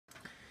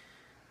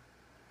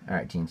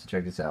Alright teens, so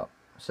check this out.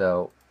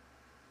 So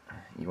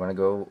you want to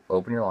go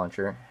open your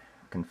launcher,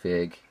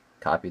 config,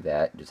 copy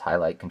that, just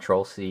highlight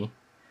Control C.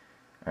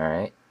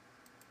 Alright,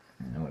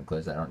 and I'm going to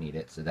close that, I don't need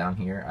it. So down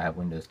here I have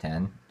Windows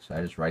 10, so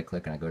I just right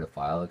click and I go to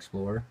File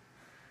Explorer,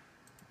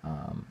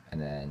 and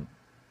then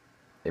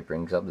it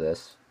brings up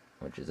this,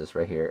 which is this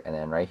right here, and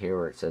then right here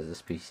where it says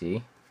this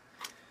PC,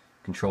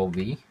 Control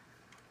V,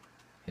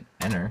 hit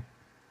enter,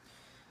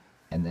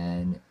 and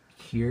then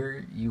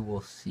here you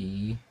will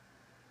see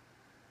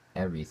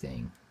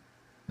everything,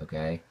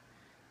 okay?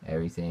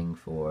 Everything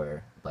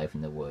for Life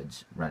in the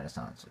Woods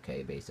Renaissance,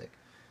 okay, basic.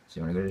 So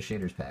you want to go to the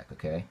shaders pack,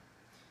 okay?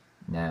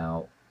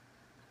 Now,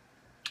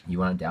 you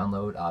want to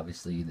download,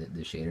 obviously,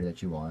 the shader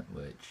that you want,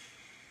 which,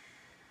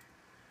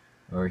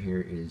 over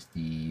here is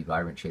the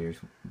Vibrant Shaders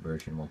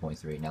version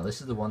 1.3. Now, this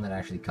is the one that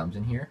actually comes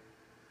in here,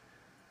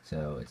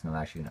 so it's not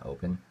actually going to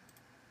open,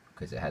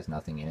 because it has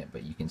nothing in it,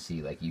 but you can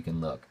see, like, you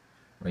can look,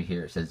 right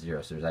here it says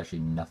 0, so there's actually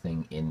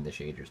nothing in the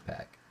shaders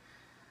pack.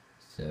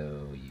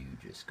 So you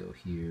just go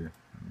here,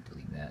 I'm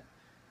delete that.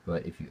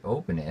 But if you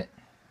open it,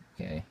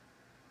 okay,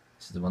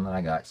 this is the one that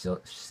I got,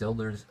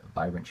 Silder's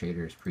Vibrant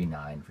Shaders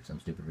Pre-9 for some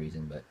stupid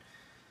reason, but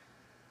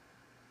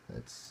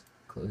let's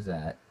close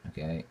that,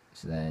 okay.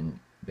 So then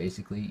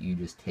basically you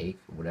just take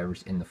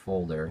whatever's in the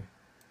folder,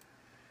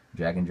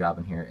 drag and drop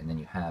in here, and then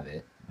you have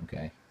it,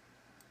 okay.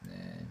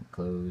 Then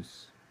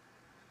close.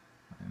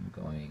 I'm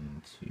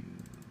going to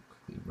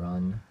quickly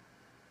run.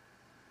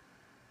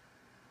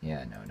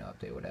 Yeah, no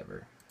update,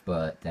 whatever.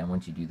 But then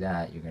once you do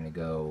that, you're going to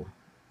go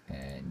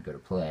to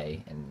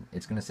play, and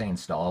it's going to say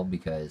install,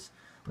 because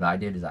what I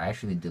did is I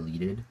actually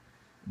deleted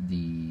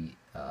the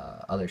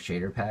other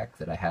shader pack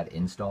that I had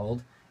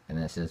installed, and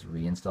then it says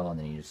reinstall, and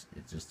then it's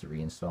just to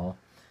reinstall,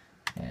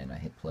 and I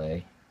hit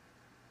play.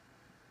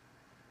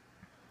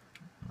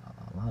 La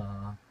la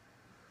la.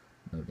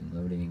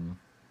 Loading.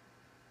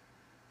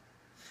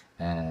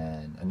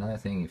 And another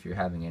thing, if you're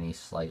having any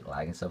slight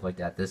lag and stuff like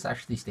that, this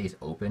actually stays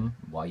open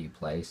while you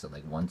play, so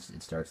like once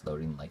it starts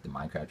loading like the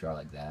Minecraft jar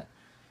like that,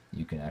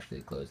 you can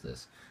actually close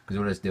this, because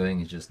what it's doing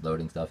is just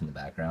loading stuff in the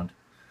background.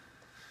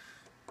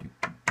 I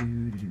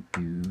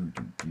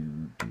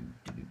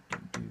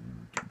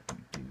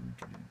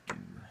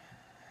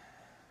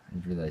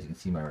just realized you can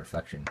see my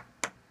reflection.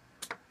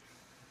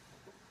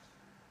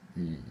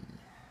 And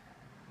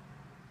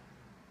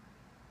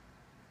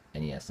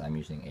yes, I'm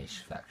using a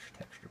Fetch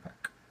texture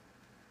pack.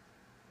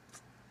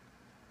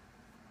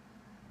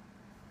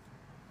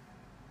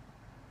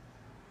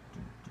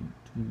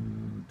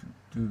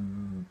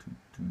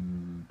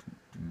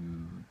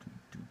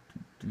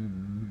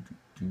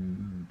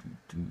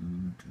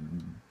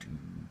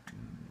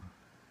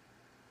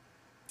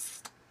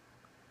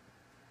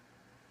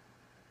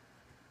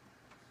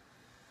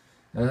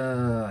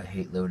 I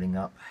hate loading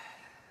up.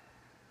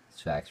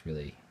 This fax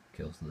really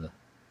kills the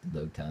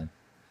load time.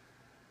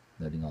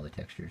 Loading all the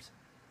textures.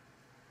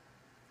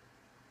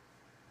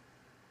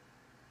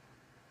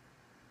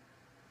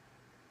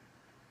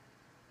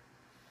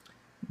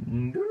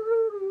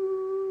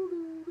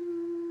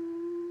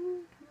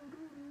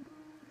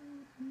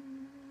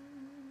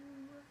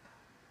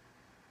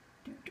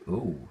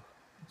 Oh,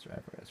 that's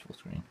right, that's full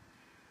screen.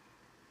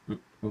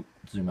 Oop,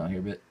 zoom out here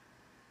a bit.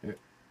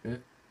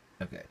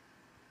 Okay.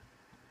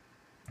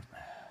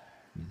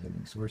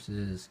 Reloading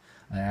sources.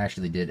 I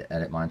actually did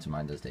edit mine, so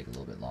mine does take a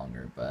little bit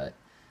longer, but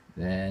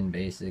then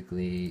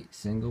basically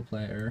single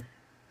player.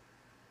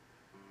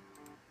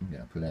 I'm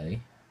gonna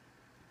play.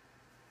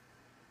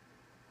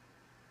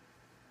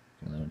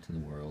 Gonna load into the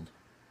world.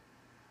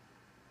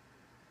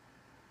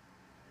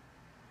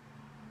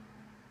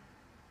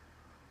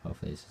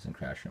 Hopefully this doesn't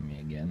crash on me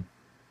again.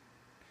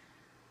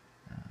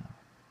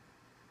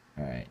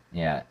 Alright,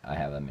 yeah, I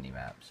have a mini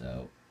map,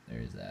 so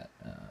there's that.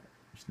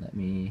 Just let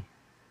me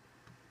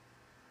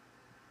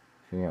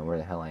figure out where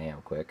the hell I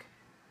am quick.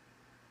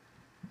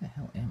 Where the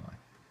hell am I?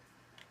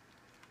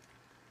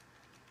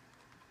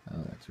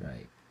 Oh, that's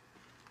right.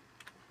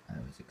 I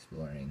was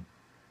exploring.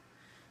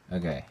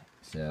 Okay,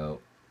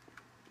 so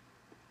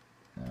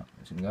I'm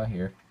just gonna go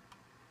here.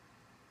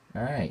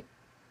 Alright,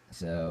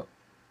 so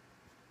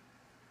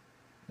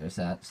there's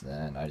that. So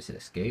then I just hit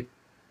escape.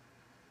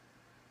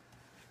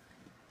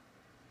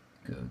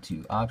 Go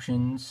to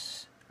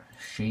options,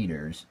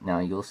 shaders. Now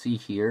you'll see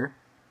here,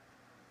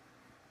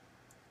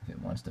 if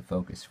it wants to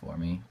focus for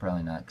me,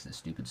 probably not because of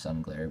stupid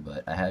sun glare,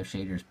 but I have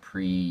shaders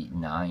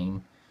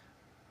pre-9,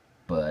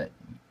 but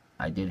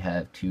I did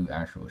have 2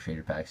 actual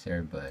shader packs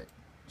there, but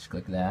just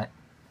click that.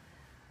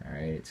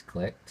 Alright, it's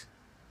clicked.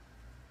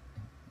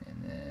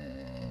 And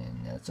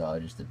then that's all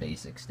just the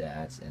basic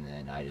stats, and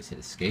then I just hit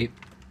escape.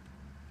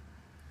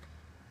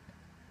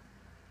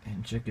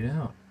 And check it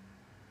out.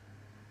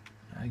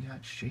 I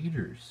got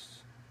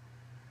shaders.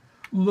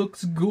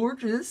 Looks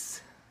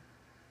gorgeous.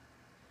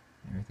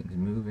 Everything's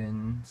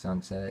moving,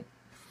 sunset.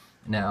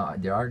 Now,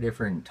 there are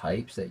different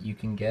types that you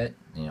can get.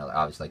 You know,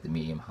 obviously like the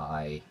medium,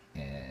 high,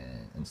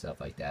 and stuff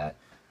like that.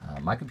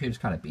 My computer's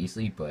kind of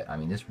beastly, but I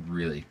mean, this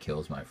really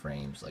kills my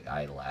frames. Like,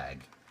 I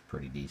lag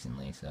pretty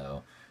decently,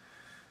 so.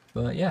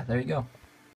 But yeah, there you go.